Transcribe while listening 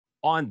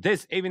On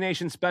this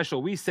AVNation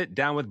special, we sit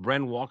down with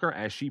Bren Walker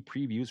as she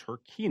previews her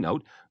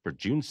keynote for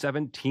June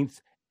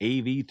 17th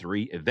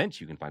AV3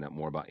 event. You can find out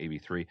more about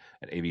AV3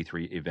 at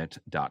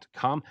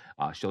AV3event.com.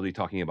 She'll be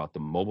talking about the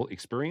mobile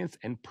experience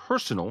and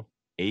personal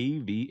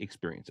AV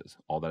experiences.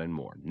 All that and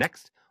more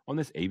next on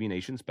this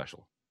AVNation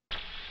special.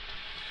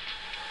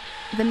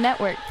 The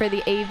network for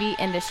the AV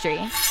industry.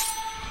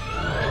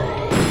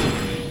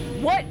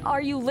 What are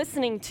you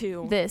listening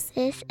to? This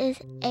is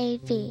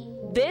AV.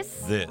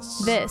 This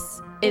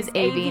is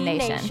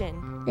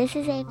AVNation. This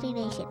is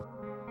AVNation.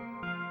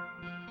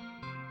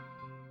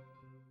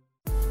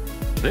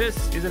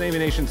 This is an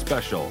AVNation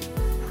special,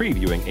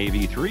 previewing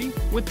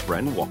AV3 with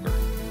Bren Walker.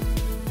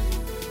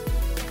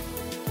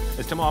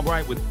 It's Tim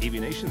Albright with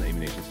AVNation, the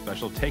AVNation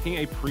special, taking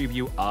a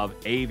preview of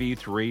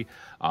AV3,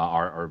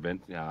 our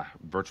event,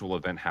 virtual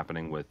event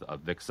happening with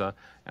AVIXA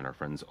and our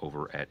friends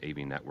over at AV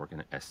Network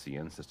and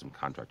SCN, System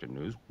Contractor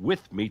News.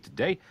 With me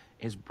today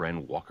is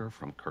Bren Walker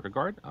from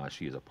Kierkegaard.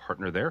 She is a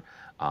partner there,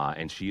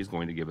 and she is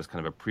going to give us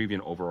kind of a preview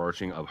and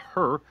overarching of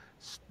her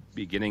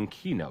beginning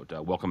keynote.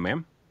 Welcome,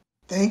 ma'am.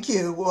 Thank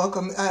you.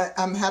 Welcome.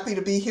 I'm happy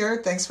to be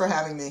here. Thanks for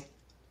having me.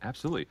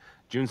 Absolutely.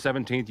 June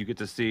 17th, you get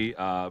to see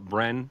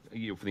Bren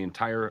for the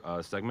entire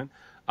segment.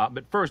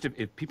 But first,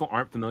 if people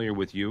aren't familiar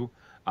with you,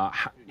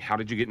 how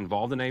did you get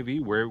involved in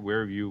AV? Where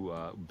have you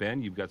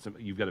been? You've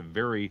got a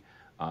very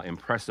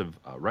impressive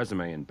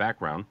resume and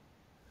background.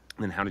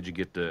 And then how did you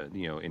get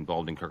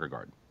involved in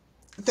Kierkegaard?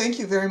 Thank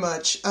you very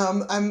much.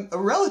 I'm a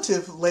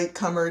relative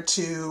latecomer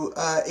to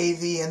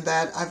AV in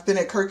that I've been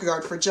at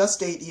Kierkegaard for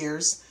just 8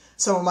 years.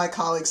 Some of my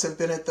colleagues have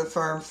been at the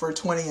firm for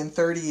 20 and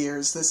 30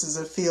 years. This is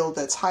a field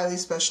that's highly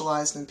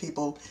specialized and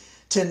people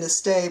tend to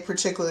stay,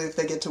 particularly if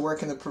they get to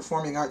work in the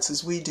performing arts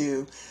as we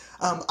do.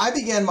 I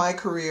began my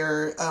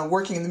career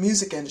working in the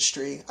music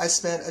industry. I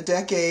spent a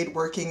decade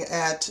working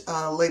at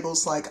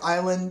labels like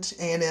Island,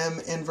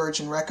 A&M, and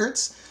Virgin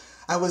Records.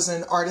 I was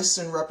an artist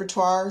and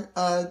repertoire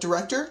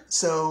director,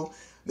 so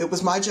it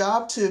was my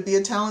job to be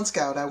a talent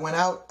scout. I went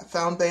out,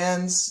 found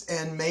bands,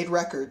 and made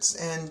records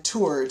and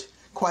toured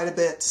quite a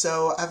bit.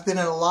 So I've been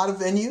in a lot of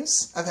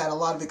venues. I've had a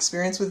lot of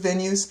experience with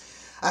venues.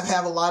 I've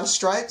had a lot of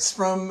stripes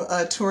from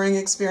touring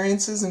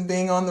experiences and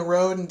being on the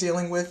road and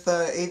dealing with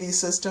AV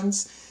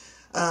systems.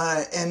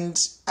 And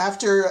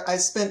after I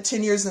spent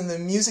 10 years in the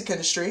music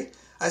industry,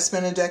 I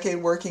spent a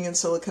decade working in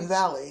Silicon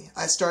Valley.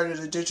 I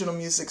started a digital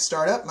music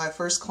startup. My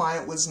first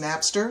client was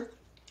Napster.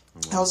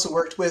 I also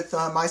worked with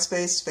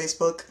MySpace,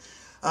 Facebook,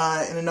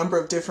 and a number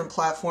of different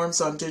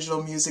platforms on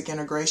digital music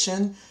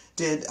integration.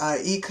 Did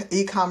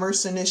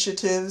e-commerce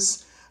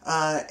initiatives,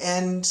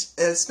 and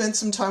spent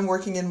some time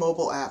working in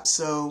mobile apps.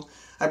 So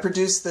I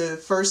produced the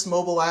first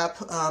mobile app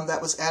that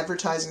was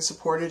advertising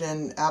supported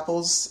in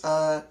Apple's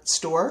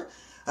store.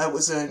 It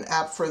was an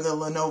app for the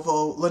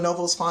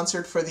Lenovo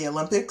sponsored for the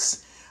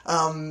Olympics.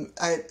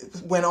 I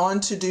went on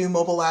to do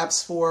mobile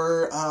apps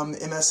for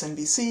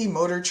MSNBC,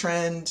 Motor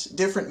Trend,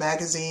 different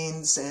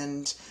magazines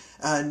and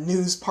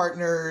news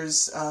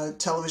partners,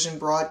 television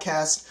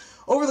broadcast.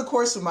 Over the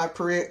course of my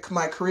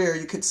career,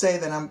 you could say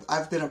that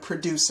I've been a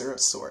producer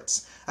of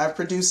sorts. I've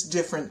produced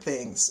different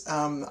things.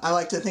 I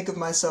like to think of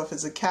myself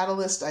as a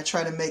catalyst. I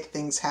try to make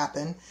things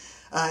happen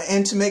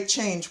and to make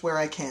change where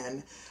I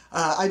can.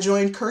 I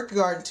joined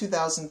Kierkegaard in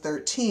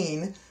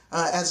 2013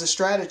 as a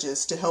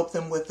strategist to help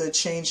them with the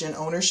change in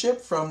ownership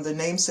from the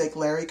namesake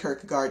Larry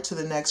Kierkegaard to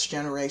the next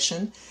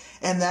generation.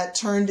 And that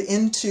turned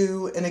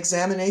into an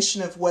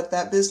examination of what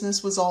that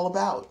business was all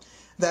about.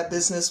 That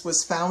business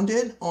was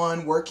founded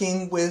on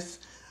working with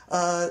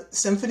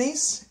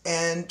symphonies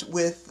and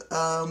with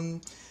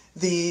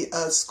the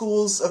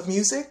schools of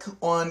music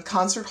on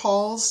concert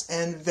halls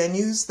and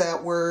venues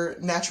that were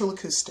natural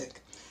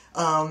acoustic.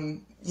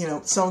 Some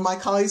of my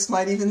colleagues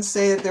might even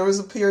say that there was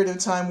a period of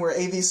time where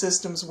AV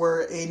systems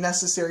were a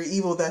necessary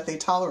evil that they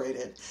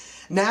tolerated.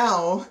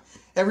 Now,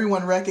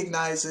 everyone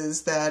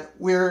recognizes that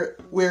we're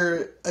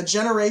a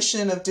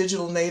generation of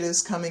digital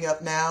natives coming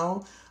up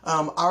now.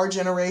 Our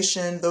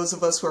generation, those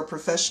of us who are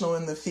professional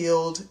in the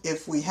field,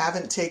 if we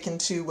haven't taken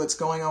to what's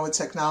going on with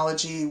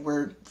technology,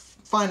 we're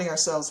finding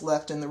ourselves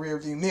left in the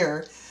rearview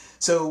mirror.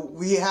 So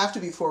we have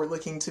to be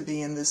forward-looking to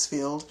be in this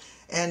field.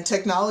 And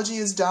technology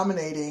is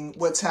dominating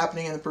what's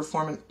happening in the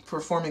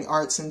performing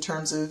arts in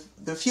terms of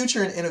the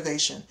future and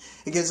innovation.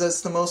 It gives us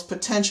the most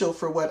potential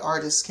for what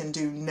artists can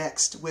do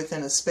next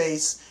within a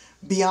space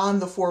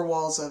beyond the four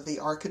walls of the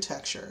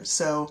architecture.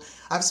 So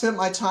I've spent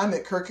my time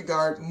at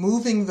Kierkegaard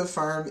moving the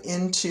firm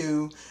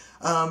into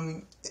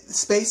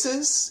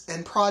spaces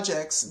and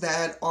projects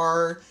that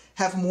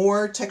have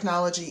more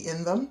technology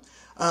in them,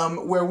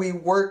 where we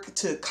work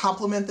to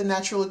complement the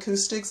natural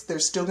acoustics. They're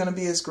still going to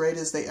be as great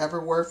as they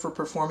ever were for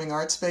performing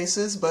arts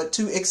spaces, but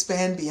to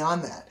expand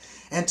beyond that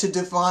and to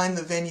define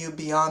the venue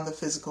beyond the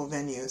physical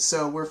venue.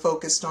 So we're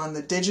focused on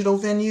the digital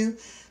venue.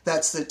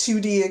 That's the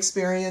 2D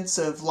experience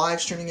of live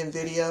streaming and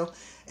video,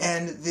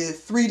 and the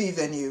 3D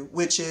venue,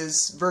 which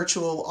is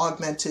virtual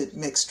augmented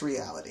mixed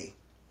reality.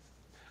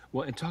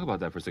 Well, and talk about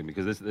that for a second,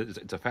 because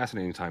it's a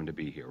fascinating time to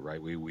be here, right?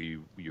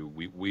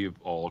 We've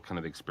all kind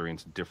of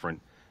experienced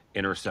different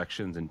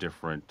intersections and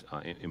different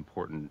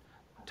important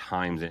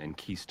times and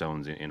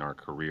keystones in our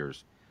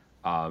careers.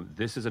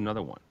 This is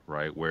another one,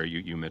 right? Where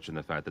you mentioned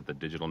the fact that the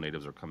digital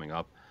natives are coming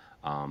up.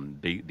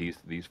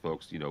 These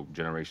folks,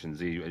 Generation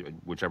Z,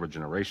 whichever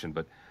generation,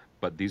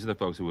 but these are the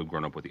folks who have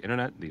grown up with the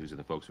internet. These are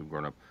the folks who've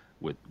grown up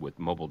with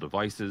mobile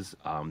devices.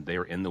 They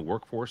are in the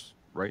workforce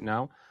right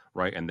now,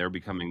 right, and they're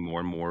becoming more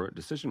and more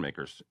decision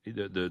makers.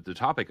 The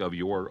topic of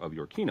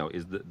your keynote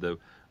is the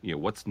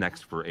what's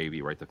next for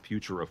AV, right? The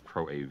future of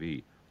pro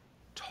AV.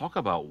 Talk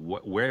about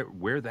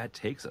where that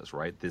takes us,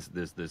 right? This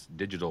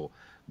digital,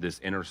 this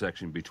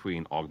intersection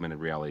between augmented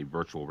reality,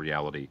 virtual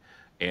reality,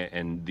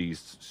 and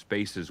these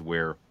spaces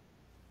where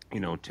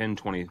 10,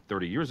 20,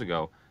 30 years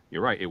ago,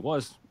 you're right, it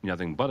was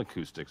nothing but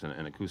acoustics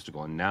and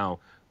acoustical, and now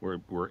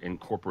we're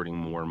incorporating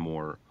more and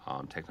more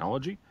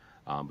technology,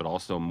 but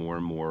also more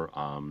and more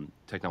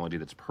technology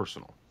that's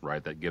personal,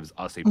 right? That gives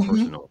us a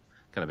personal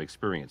kind of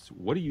experience.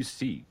 What do you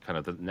see kind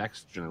of the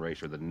next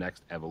generation or the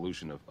next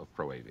evolution of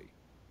pro AV?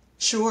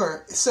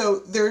 Sure. So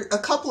there are a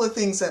couple of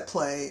things at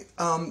play.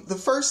 The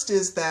first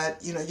is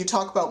that, you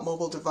talk about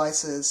mobile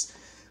devices.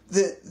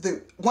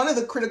 The one of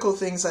the critical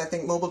things I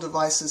think mobile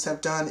devices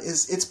have done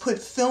is it's put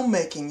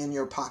filmmaking in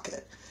your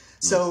pocket.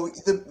 So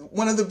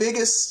one of the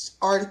biggest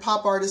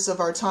pop artists of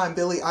our time,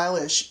 Billie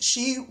Eilish,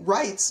 she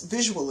writes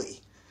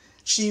visually.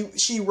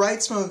 She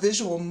writes from a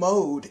visual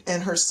mode,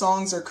 and her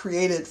songs are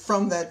created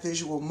from that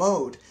visual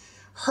mode.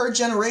 Her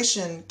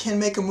generation can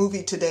make a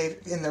movie today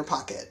in their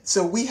pocket.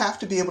 So we have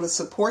to be able to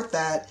support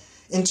that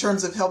in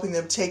terms of helping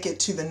them take it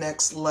to the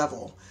next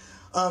level.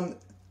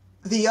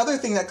 The other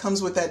thing that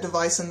comes with that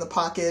device in the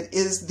pocket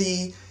is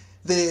the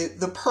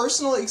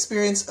personal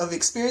experience of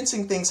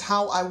experiencing things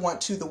how I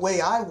want to, the way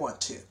I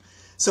want to.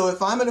 So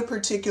if I'm in a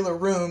particular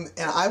room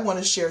and I want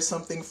to share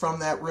something from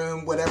that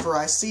room, whatever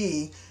I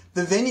see,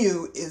 the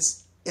venue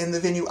is, and the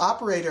venue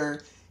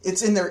operator,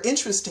 it's in their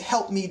interest to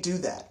help me do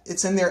that.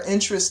 It's in their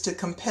interest to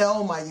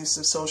compel my use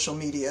of social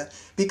media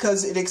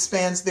because it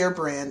expands their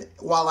brand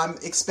while I'm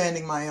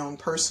expanding my own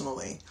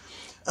personally.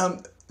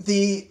 At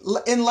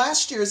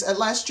last year's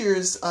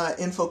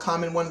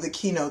InfoComm, in one of the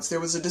keynotes, there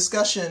was a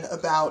discussion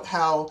about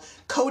how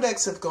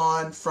codecs have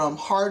gone from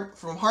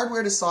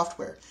hardware to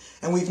software,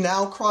 and we've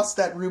now crossed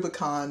that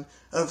Rubicon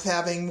of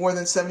having more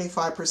than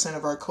 75%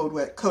 of our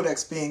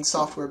codecs being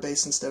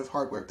software-based instead of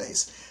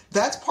hardware-based.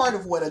 That's part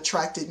of what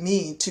attracted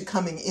me to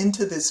coming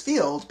into this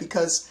field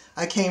because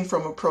I came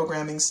from a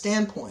programming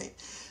standpoint.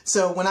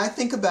 So when I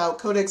think about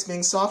codecs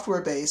being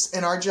software-based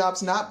and our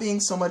jobs not being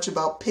so much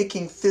about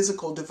picking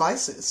physical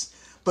devices,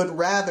 but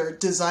rather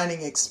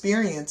designing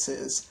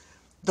experiences,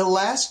 the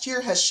last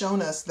year has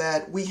shown us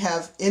that we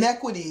have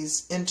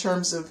inequities in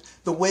terms of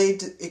the way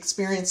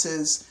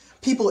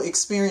people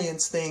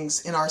experience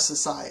things in our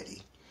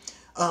society.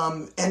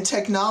 And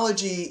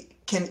technology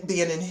can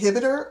be an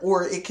inhibitor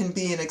or it can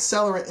be an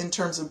accelerant in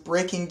terms of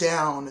breaking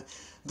down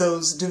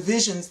those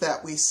divisions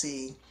that we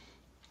see.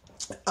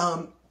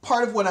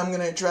 Part of what I'm going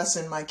to address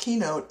in my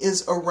keynote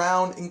is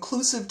around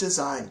inclusive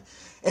design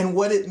and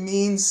what it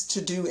means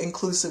to do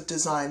inclusive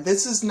design.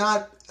 This is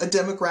not a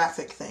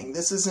demographic thing.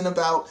 This isn't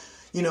about,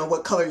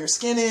 what color your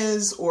skin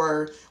is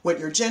or what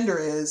your gender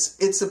is.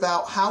 It's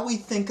about how we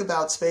think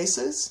about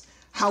spaces,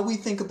 how we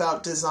think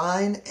about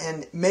design,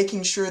 and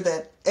making sure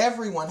that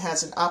everyone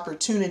has an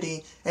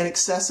opportunity and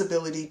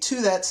accessibility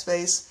to that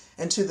space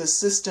and to the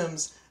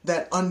systems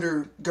that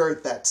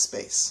undergird that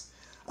space.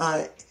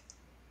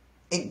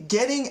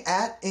 Getting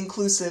at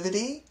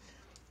inclusivity,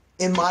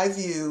 in my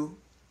view,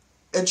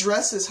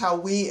 addresses how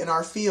we in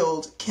our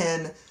field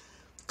can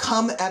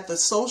come at the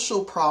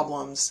social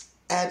problems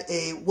at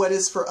what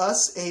is for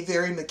us a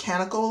very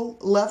mechanical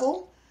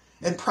level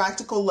and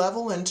practical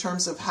level in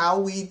terms of how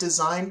we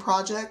design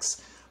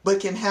projects,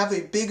 but can have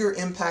a bigger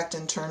impact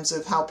in terms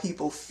of how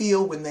people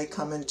feel when they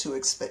come into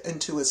a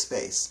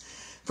space.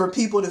 For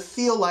people to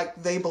feel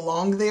like they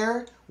belong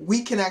there,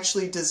 we can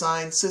actually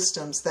design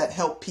systems that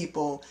help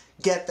people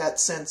get that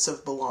sense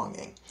of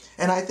belonging.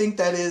 And I think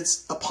that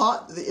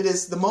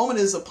the moment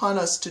is upon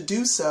us to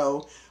do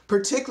so,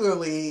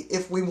 particularly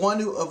if we want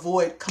to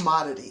avoid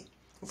commodity.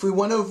 If we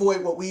want to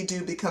avoid what we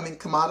do becoming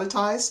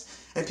commoditized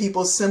and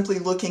people simply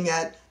looking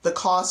at the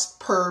cost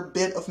per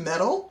bit of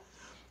metal,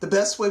 the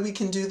best way we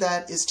can do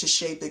that is to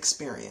shape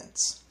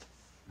experience.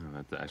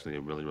 That's actually a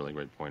really, really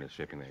great point, is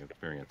shaping the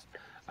experience.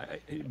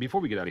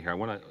 Before we get out of here, I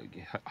want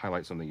to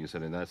highlight something you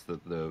said, and that's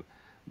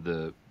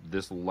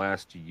this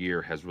last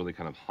year has really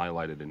kind of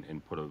highlighted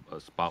and put a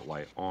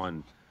spotlight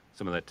on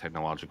some of that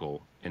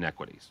technological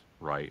inequities,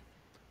 right?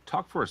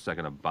 Talk for a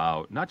second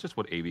about not just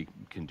what AV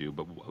can do,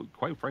 but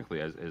quite frankly,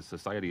 as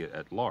society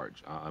at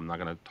large. I'm not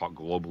going to talk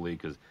globally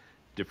because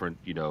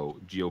different,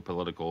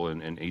 geopolitical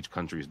and each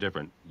country is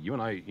different. You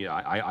and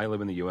I live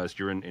in the U.S.,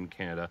 you're in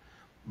Canada.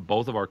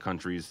 Both of our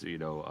countries,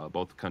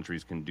 both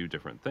countries can do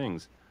different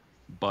things,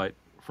 but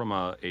from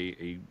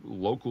a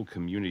local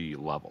community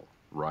level,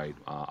 right?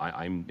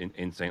 I'm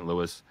in St.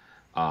 Louis,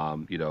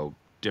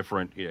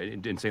 different.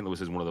 In St. Louis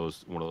is one of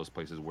those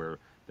places where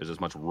there's as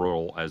much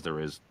rural as there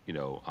is,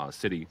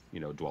 city,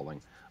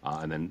 dwelling,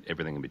 and then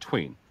everything in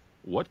between.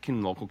 what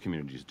can local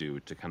communities do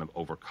to kind of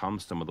overcome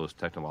some of those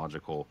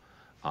technological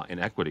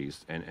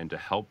inequities and to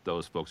help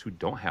those folks who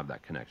don't have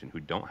that connection, who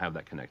don't have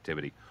that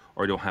connectivity,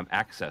 or don't have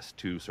access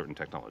to certain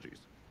technologies?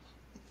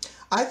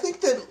 I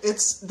think that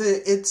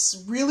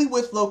it's really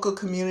with local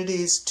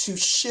communities to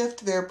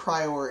shift their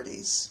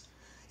priorities.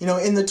 You know,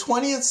 in the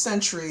 20th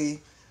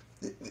century,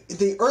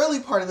 the early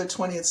part of the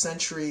 20th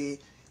century,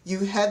 you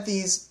had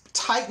these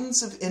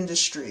titans of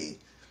industry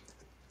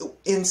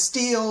in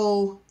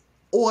steel,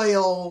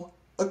 oil,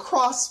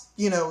 across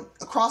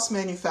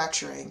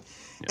manufacturing.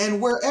 Yeah.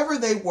 And wherever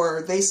they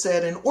were, they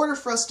said, in order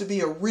for us to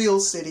be a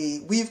real city,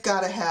 we've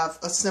got to have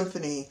a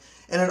symphony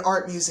and an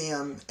art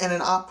museum and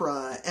an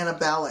opera and a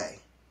ballet.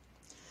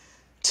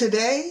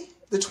 Today,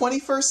 the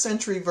 21st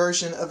century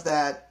version of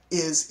that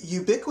is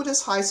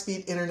ubiquitous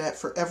high-speed internet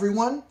for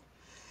everyone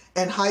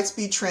and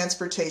high-speed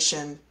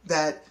transportation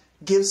that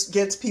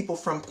gets people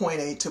from point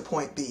A to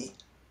point B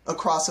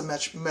across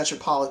a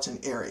metropolitan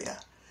area.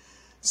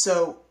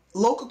 So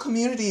local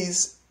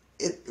communities,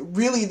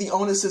 really the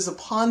onus is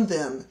upon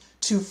them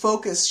to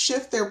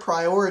shift their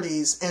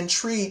priorities and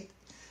treat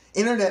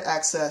internet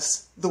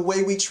access the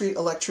way we treat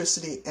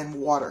electricity and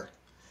water,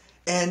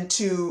 and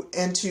to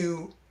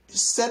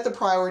set the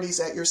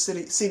priorities at your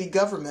city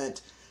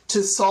government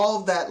to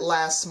solve that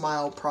last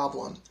mile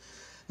problem.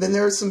 Then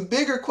there are some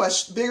bigger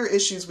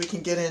issues we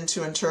can get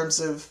into in terms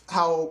of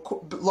how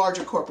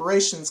larger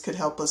corporations could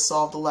help us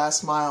solve the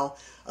last mile.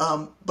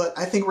 But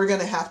I think we're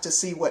going to have to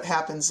see what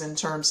happens in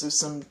terms of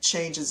some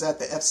changes at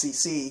the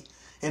FCC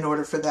in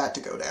order for that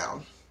to go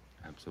down.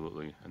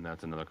 Absolutely. And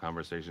that's another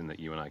conversation that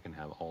you and I can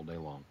have all day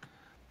long.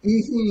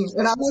 Mm-hmm.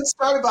 And I would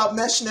start about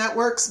mesh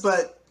networks,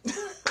 but...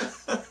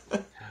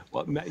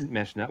 Well,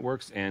 mesh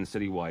networks and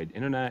citywide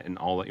internet and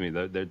all that. I mean,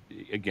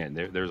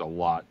 there's a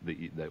lot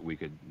that we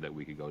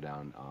could go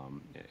down,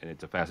 and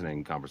it's a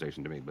fascinating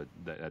conversation to me. But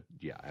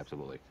yeah,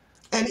 absolutely.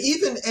 And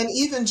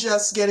even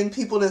just getting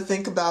people to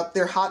think about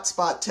their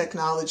hotspot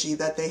technology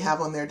that they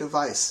have on their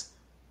device,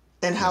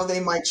 and how they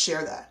might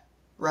share that,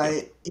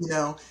 right? Yeah. You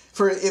know,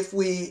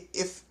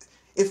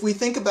 if we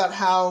think about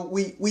how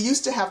we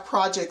used to have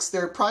projects,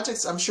 there are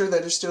projects I'm sure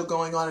that are still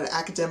going on at an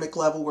academic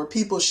level where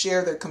people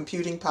share their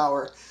computing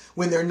power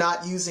when they're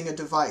not using a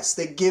device.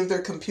 They give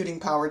their computing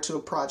power to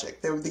a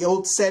project. The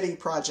old SETI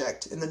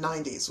project in the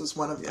 90s was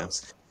one of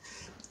those.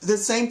 The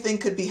same thing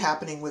could be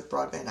happening with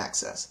broadband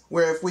access,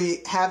 where if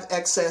we have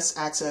excess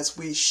access,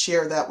 we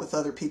share that with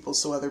other people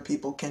so other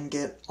people can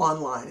get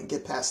online and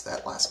get past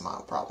that last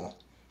mile problem.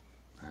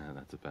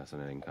 That's a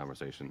fascinating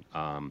conversation.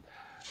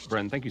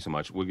 Bren, thank you so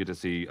much. We'll get to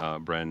see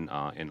Bren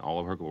in all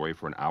of her glory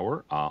for an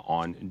hour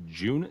on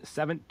June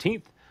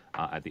 17th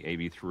at the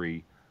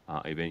AV3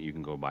 event. You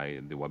can go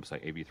by the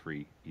website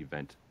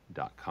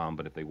av3event.com.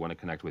 But if they want to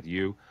connect with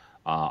you,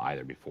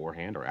 either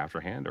beforehand or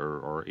afterhand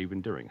or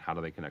even during, how do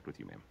they connect with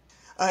you, ma'am?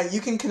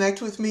 You can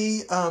connect with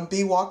me,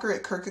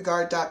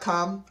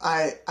 bwalker@kierkegaard.com.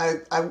 I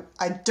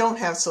don't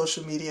have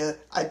social media.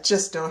 I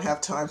just don't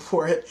have time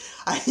for it.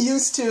 I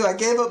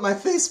gave up my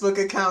Facebook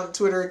account,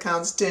 Twitter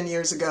accounts 10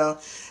 years ago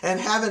and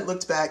haven't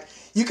looked back.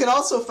 You can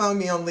also find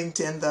me on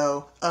LinkedIn,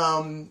 though,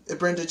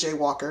 Brenda J.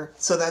 Walker.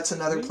 So that's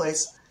another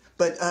place.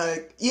 But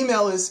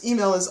email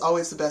is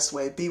always the best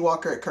way,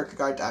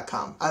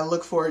 bwalker@kierkegaard.com. I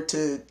look forward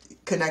to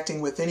connecting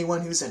with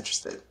anyone who's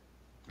interested.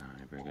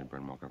 Very good.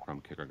 Bren Walker from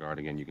Kierkegaard.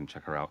 Again, you can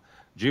check her out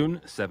June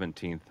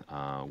 17th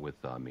with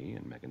me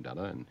and Megan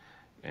Dutta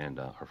and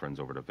our friends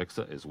over at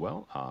AVIXA as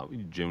well.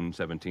 June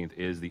 17th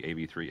is the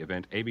AV3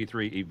 event,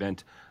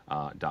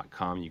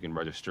 av3event.com. You can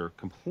register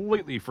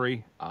completely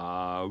free.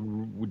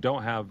 We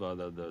don't have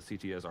the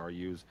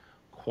CTSRUs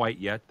quite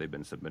yet. They've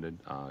been submitted,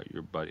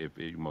 but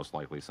most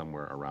likely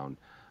somewhere around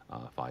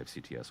 5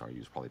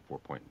 CTSRUs, probably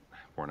 4.5,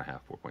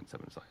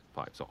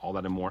 4.75. So all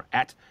that and more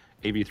at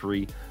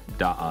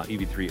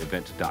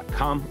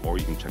av3event.com, or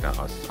you can check out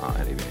us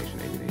at AVNation,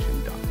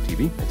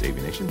 avnation.tv. That's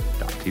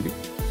avnation.tv.